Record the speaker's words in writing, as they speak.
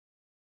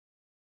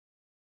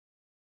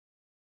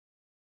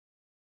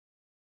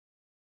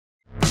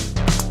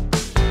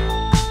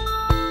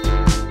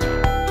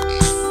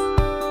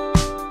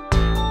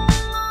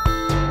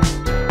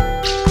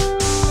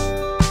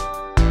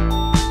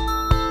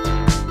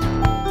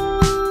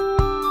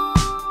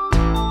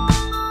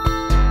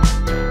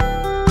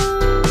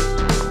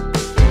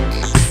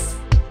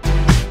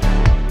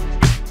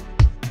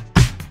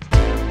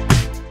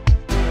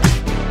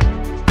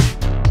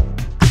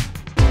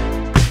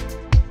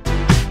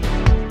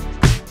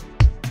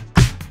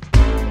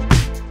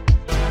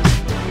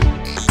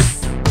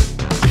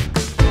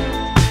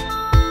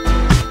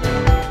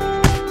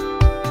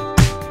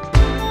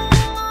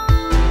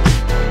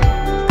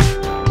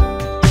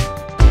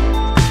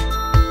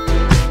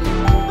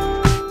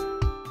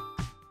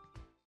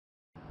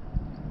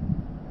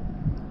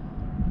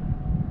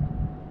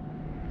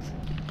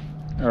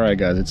Alright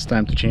guys, it's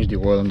time to change the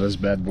oil on this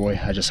bad boy.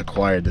 I just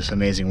acquired this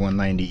amazing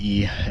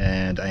 190E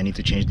and I need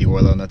to change the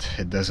oil on it.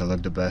 It doesn't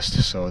look the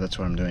best, so that's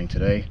what I'm doing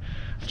today.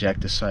 Jack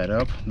this side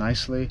up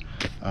nicely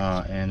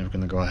and we're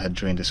gonna go ahead and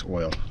drain this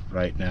oil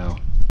right now.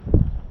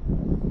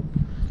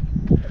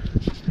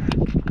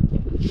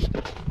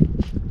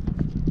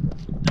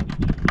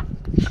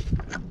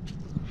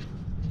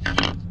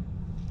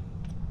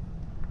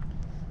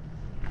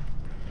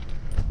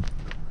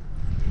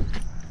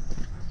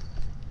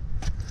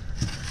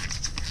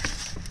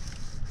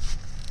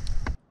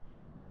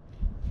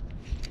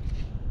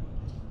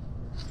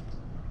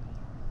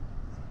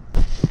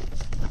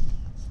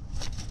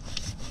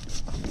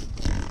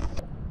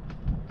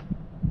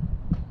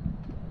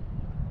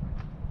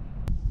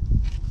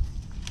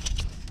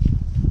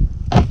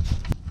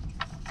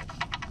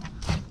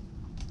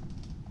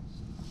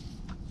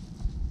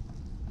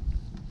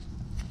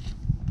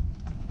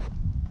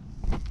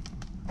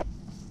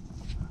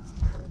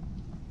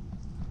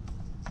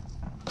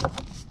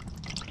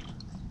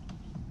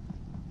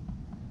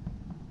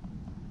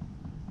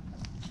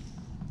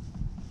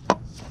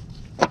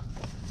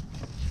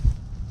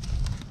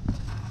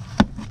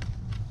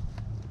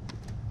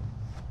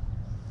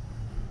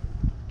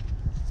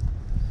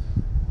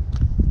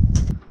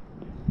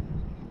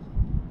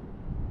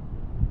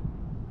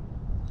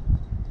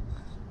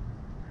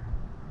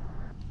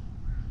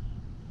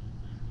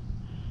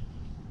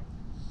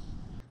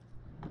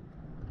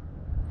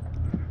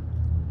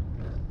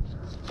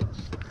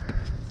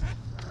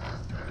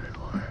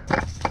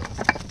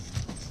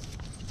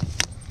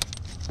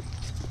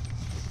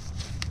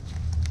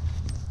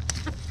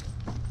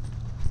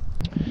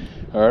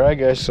 Alright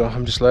guys, so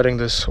I'm just letting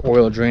this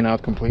oil drain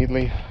out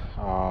completely,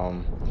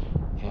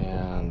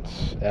 and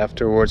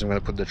afterwards I'm going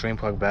to put the drain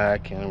plug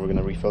back and we're going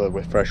to refill it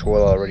with fresh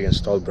oil. I already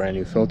installed brand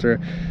new filter,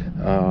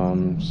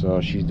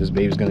 so this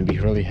baby's going to be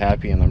really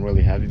happy, and I'm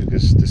really happy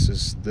because this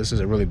is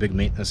a really big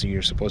maintenance that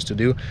you're supposed to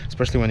do,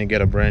 especially when you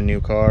get a brand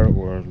new car,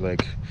 or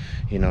like,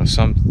 you know,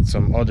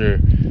 some other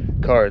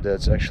car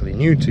that's actually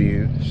new to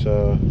you.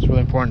 So it's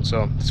really important.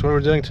 So that's what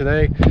we're doing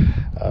today.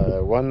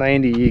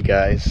 190E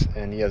guys,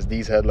 and yes,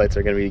 these headlights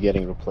are going to be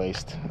getting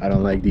replaced. I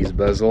don't like these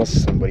bezels,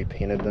 somebody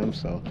painted them,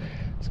 so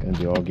it's going to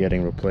be all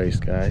getting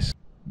replaced, guys.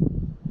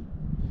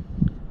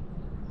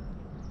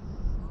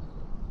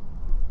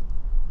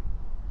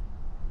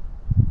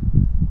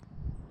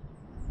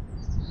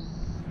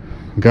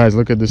 Guys,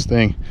 look at this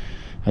thing.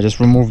 I just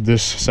removed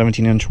this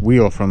 17-inch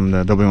wheel from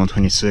the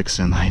W126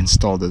 and I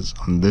installed this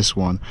on this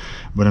one,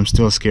 but I'm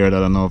still scared. I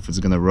don't know if it's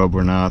gonna rub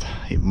or not.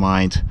 It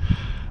might,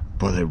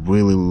 but I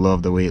really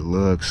love the way it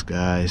looks,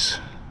 guys.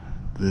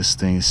 This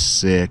thing is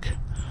sick.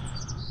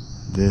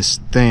 This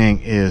thing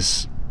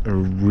is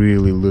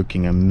really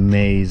looking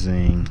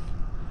amazing.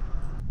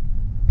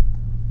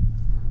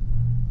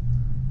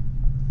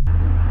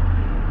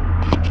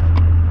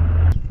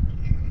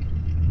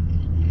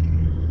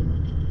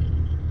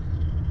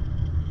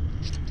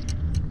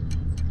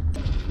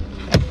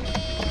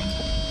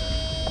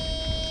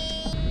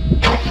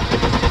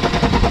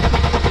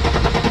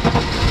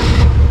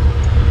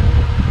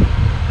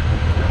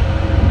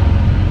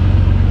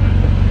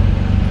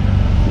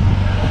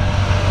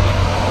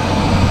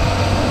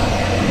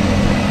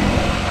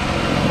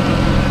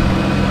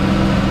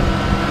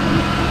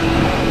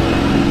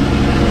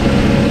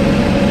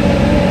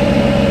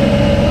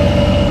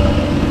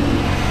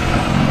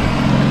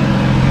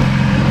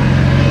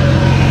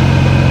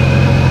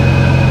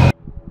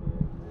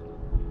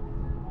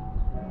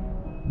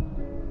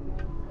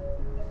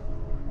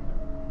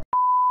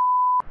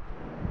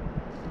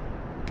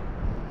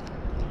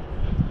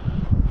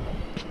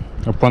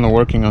 Upon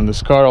working on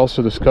this car, I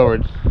also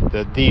discovered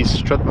that these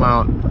strut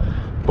mount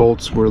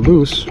bolts were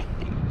loose.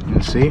 You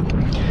can see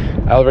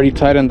I already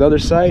tightened the other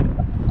side.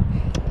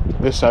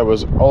 This side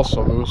was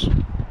also loose.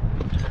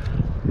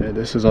 Yeah,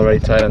 this is already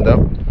tightened up,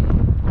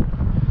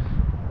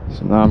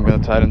 so now I'm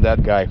gonna tighten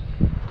that guy.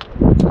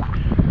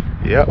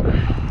 Yep,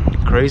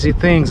 crazy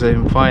things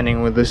I'm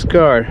finding with this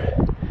car.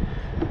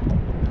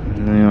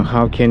 You know,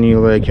 how can you,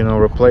 like, you know,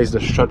 replace the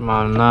strut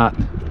mount and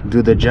not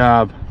do the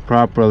job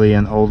properly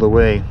and all the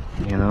way,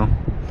 you know?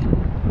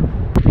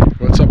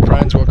 What's up,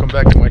 friends? Welcome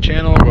back to my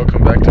channel.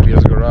 Welcome back to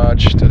VITO'S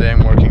Garage. Today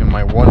I'm working on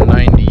my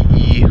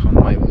 190E, on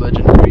my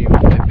legendary,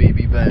 my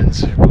baby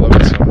Benz. I love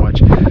it so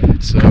much.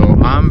 So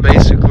I'm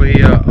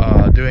basically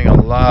doing a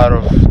lot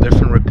of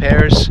different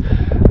repairs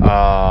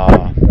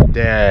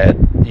that,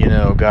 you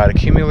know, got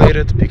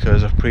accumulated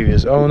because of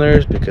previous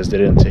owners, because they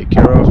didn't take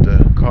care of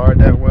the car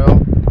that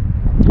well.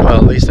 Well,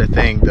 at least I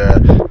think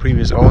the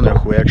previous owner,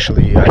 who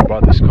actually I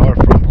bought this car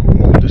from,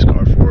 who owned this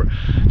car for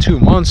 2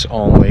 months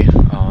only,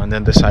 and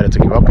then decided to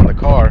give up on the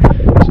car.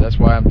 So that's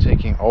why I'm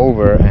taking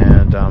over,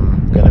 and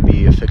I'm gonna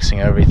be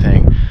fixing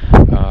everything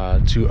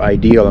to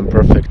ideal and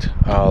perfect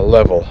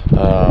level,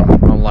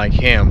 unlike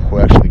him, who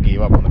actually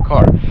gave up on the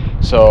car.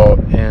 So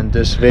in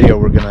this video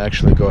we're gonna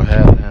actually go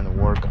ahead and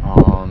work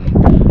on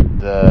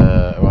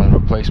the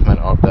replacement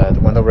of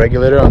that window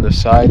regulator on the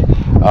side.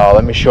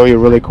 Let me show you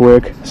really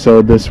quick.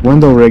 So this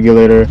window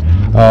regulator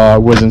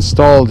was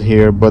installed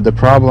here, but the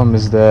problem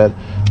is that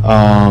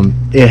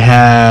it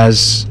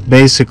has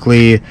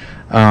basically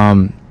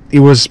it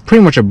was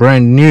pretty much a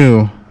brand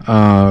new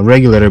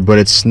regulator, but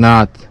it's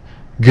not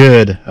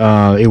good.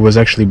 It was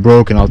actually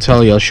broken. I'll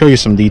show you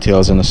some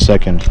details in a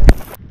second.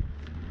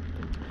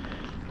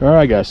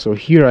 Alright guys, so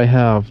here I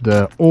have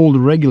the old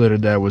regulator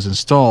that was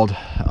installed.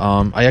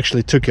 I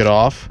actually took it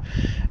off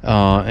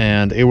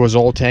and it was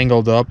all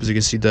tangled up. As you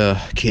can see, the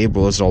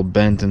cable is all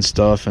bent and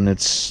stuff, and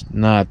it's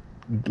not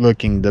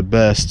looking the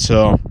best.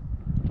 So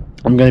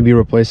I'm going to be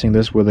replacing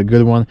this with a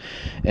good one.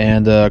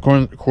 And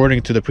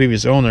according to the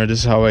previous owner, this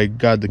is how I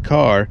got the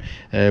car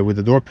with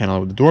the door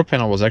panel. The door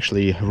panel was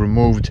actually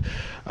removed,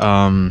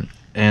 and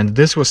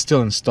this was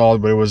still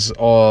installed, but it was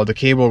all, the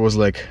cable was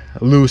like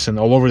loose and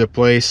all over the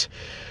place.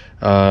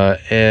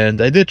 And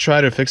I did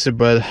try to fix it,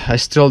 but I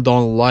still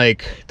don't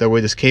like the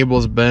way this cable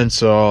is bent,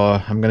 so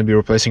I'm going to be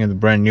replacing it with a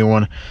brand new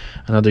one,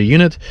 another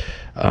unit.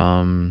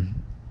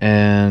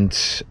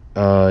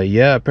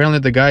 Yeah, apparently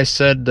the guy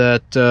said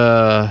that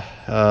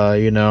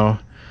you know,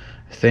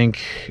 I think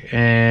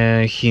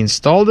he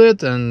installed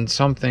it and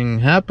something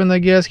happened. I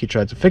guess he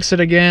tried to fix it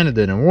again, it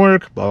didn't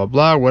work, blah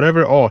blah blah,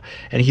 whatever. Oh,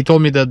 and he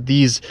told me that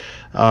these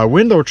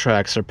window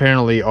tracks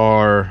apparently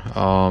are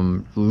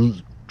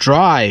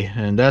dry,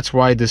 and that's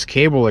why this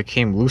cable like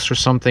came loose or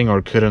something,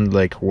 or couldn't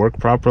like work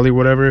properly,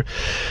 whatever.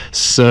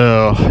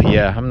 So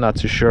yeah, I'm not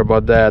too sure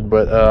about that,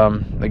 but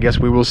I guess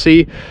we will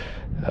see.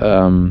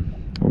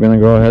 We're gonna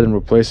go ahead and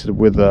replace it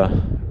with a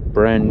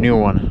brand new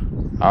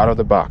one out of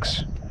the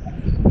box.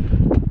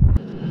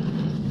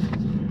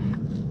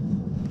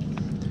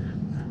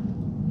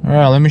 All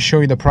right, let me show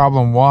you the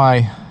problem,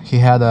 why he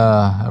had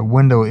a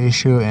window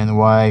issue and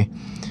why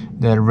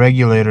that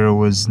regulator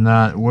was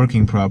not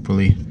working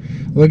properly.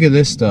 Look at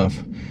this stuff.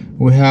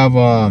 We have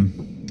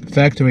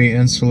factory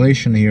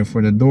insulation here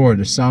for the door,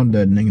 the sound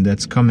deadening,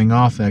 that's coming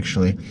off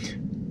actually.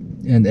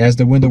 And as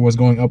the window was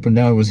going up and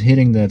down, it was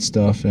hitting that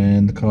stuff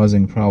and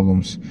causing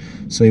problems.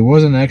 So it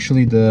wasn't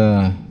actually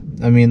the,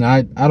 I mean,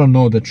 I don't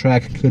know, the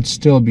track could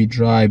still be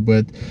dry,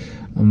 but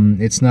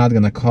it's not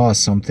gonna cause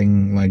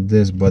something like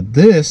this. But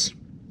this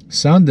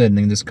sound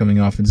deadening that's coming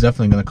off, it's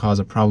definitely going to cause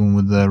a problem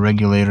with the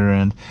regulator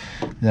and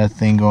that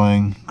thing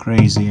going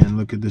crazy. And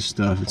look at this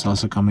stuff, it's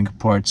also coming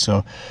apart.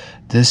 So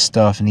this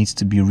stuff needs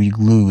to be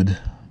re-glued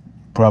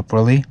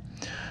properly.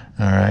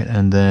 All right,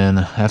 and then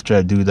after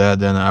I do that,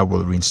 then I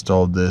will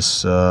reinstall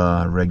this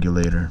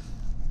regulator.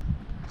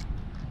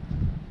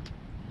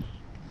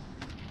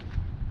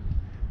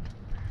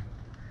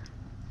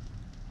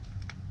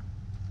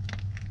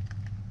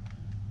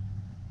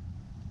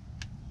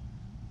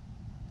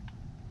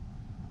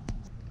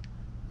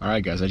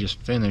 Alright guys, I just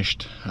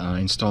finished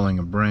installing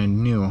a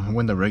brand new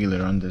window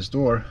regulator on this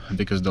door,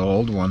 because the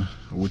old one,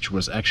 which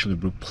was actually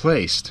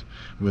replaced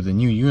with a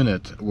new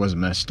unit, was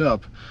messed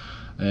up.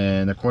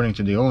 And according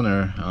to the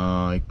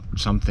owner,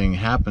 something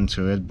happened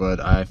to it, but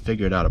I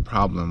figured out a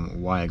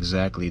problem, why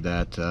exactly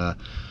that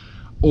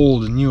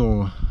old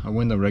new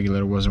window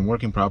regulator wasn't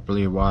working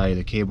properly, why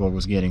the cable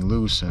was getting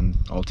loose and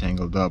all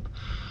tangled up.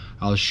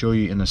 I'll show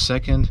you in a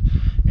second.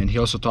 And he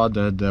also thought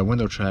that the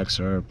window tracks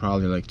are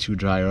probably like too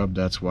dry up,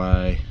 that's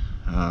why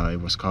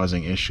it was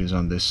causing issues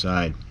on this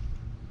side.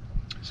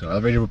 So I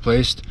already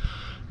replaced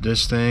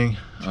this thing,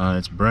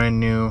 it's brand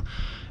new.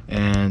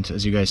 And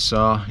as you guys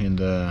saw in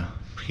the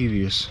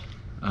previous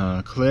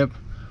clip,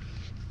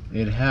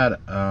 it had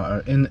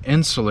an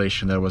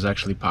insulation that was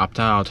actually popped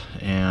out,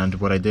 and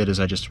what I did is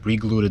I just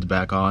re-glued it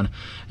back on,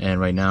 and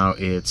right now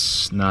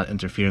it's not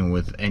interfering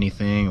with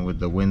anything, with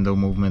the window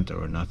movement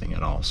or nothing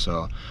at all.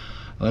 So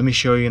let me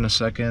show you in a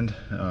second.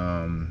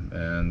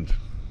 And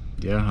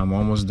yeah, I'm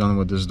almost done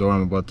with this door.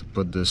 I'm about to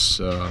put this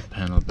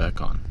panel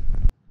back on.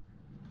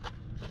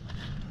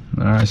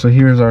 Alright, so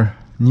here's our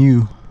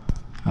new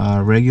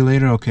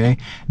regulator. Okay,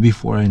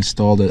 before I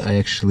installed it, I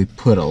actually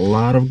put a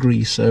lot of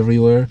grease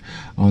everywhere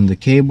on the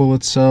cable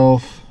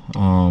itself,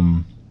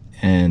 and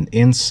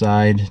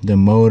inside the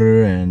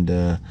motor and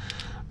a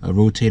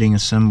rotating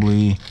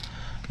assembly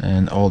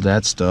and all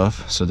that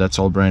stuff. So that's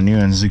all brand new,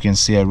 and as you can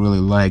see, I really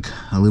like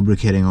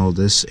lubricating all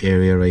this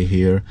area right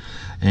here.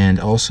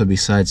 And also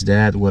besides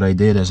that, what I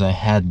did is I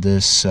had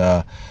this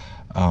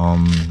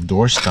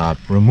door stop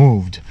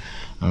removed.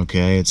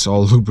 Okay, it's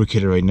all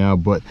lubricated right now,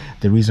 but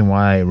the reason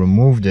why I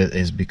removed it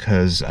is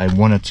because I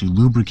wanted to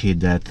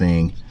lubricate that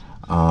thing.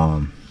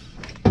 I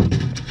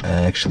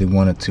actually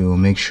wanted to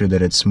make sure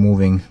that it's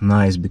moving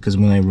nice, because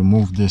when I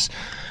removed this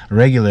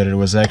regulator, it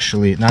was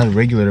actually not a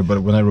regulator,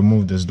 but when I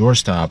removed this door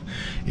stop,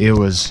 it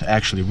was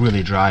actually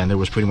really dry and there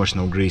was pretty much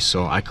no grease.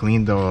 So I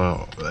cleaned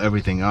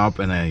everything up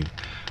and I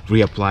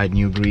reapplied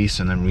new grease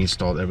and then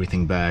reinstalled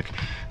everything back.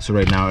 So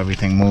right now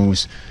everything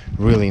moves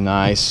really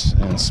nice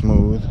and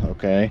smooth.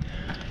 Okay,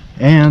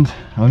 and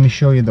let me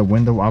show you the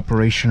window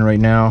operation right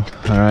now.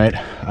 All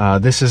right,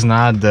 this is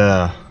not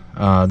the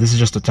this is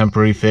just a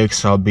temporary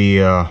fix. I'll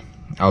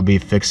be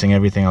fixing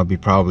everything. I'll be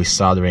probably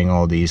soldering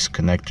all these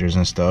connectors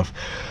and stuff,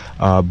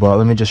 but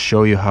let me just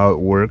show you how it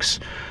works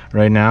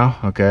right now.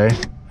 Okay,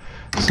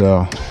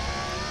 so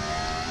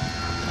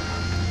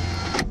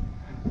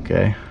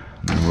Okay,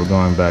 and we're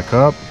going back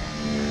up.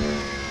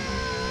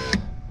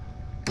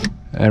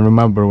 And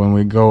remember, when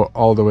we go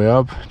all the way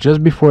up,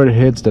 just before it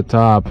hits the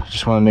top,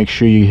 just want to make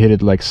sure you hit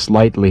it like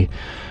slightly.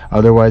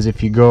 Otherwise,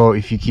 if you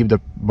keep the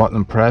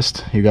button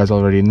pressed, you guys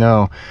already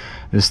know,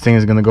 this thing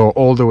is gonna go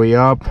all the way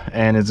up,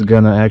 and it's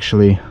gonna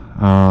actually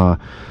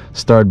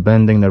start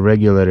bending the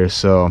regulator.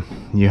 So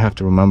you have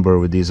to remember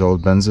with these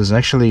old Benzes,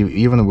 actually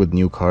even with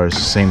new cars,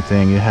 same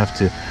thing. You have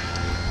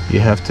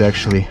to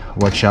actually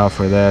watch out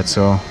for that.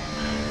 So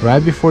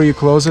right before you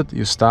close it,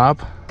 you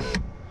stop,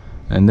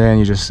 and then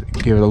you just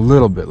give it a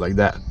little bit like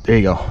that. There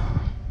you go.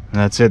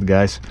 And that's it,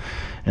 guys.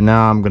 And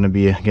now I'm gonna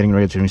be getting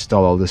ready to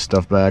install all this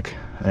stuff back.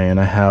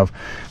 And I have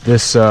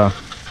this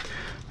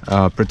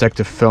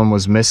protective film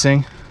was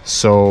missing,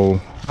 so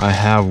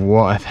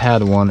I've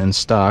had one in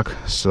stock,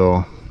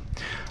 so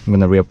I'm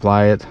gonna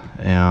reapply it,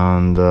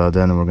 and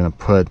then we're gonna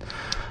put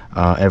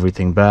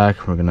everything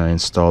back. We're gonna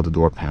install the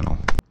door panel.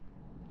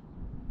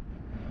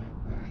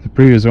 The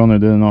previous owner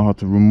didn't know how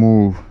to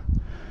remove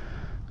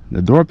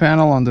the door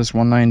panel on this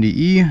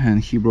 190E,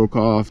 and he broke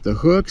off the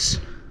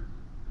hooks,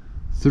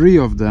 3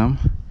 of them.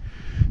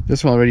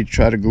 This one already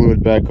tried to glue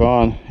it back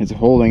on. It's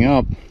holding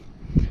up,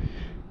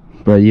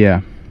 but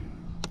yeah,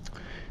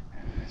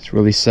 it's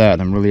really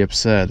sad. I'm really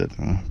upset that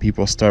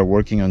people start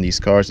working on these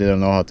cars, they don't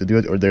know how to do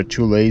it, or they're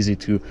too lazy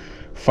to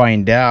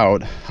find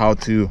out how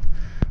to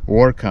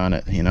work on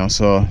it, you know.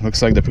 So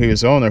looks like the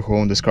previous owner, who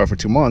owned this car for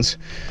 2 months,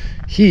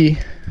 he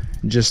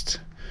just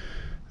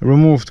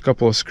removed a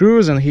couple of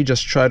screws and he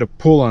just tried to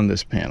pull on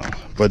this panel.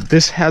 But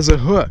this has a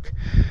hook.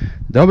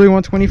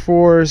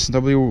 W124s,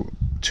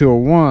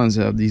 W201s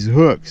have these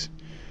hooks.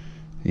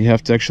 You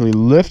have to actually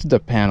lift the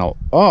panel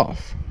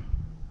off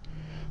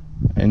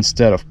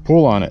instead of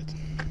pull on it.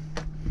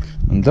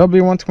 On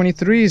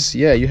W123s,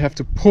 yeah, you have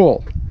to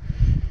pull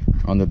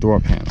on the door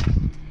panel.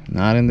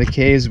 Not in the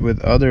case with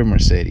other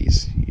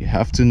Mercedes. You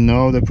have to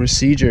know the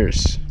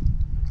procedures.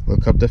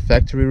 Look up the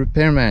factory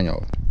repair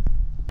manual.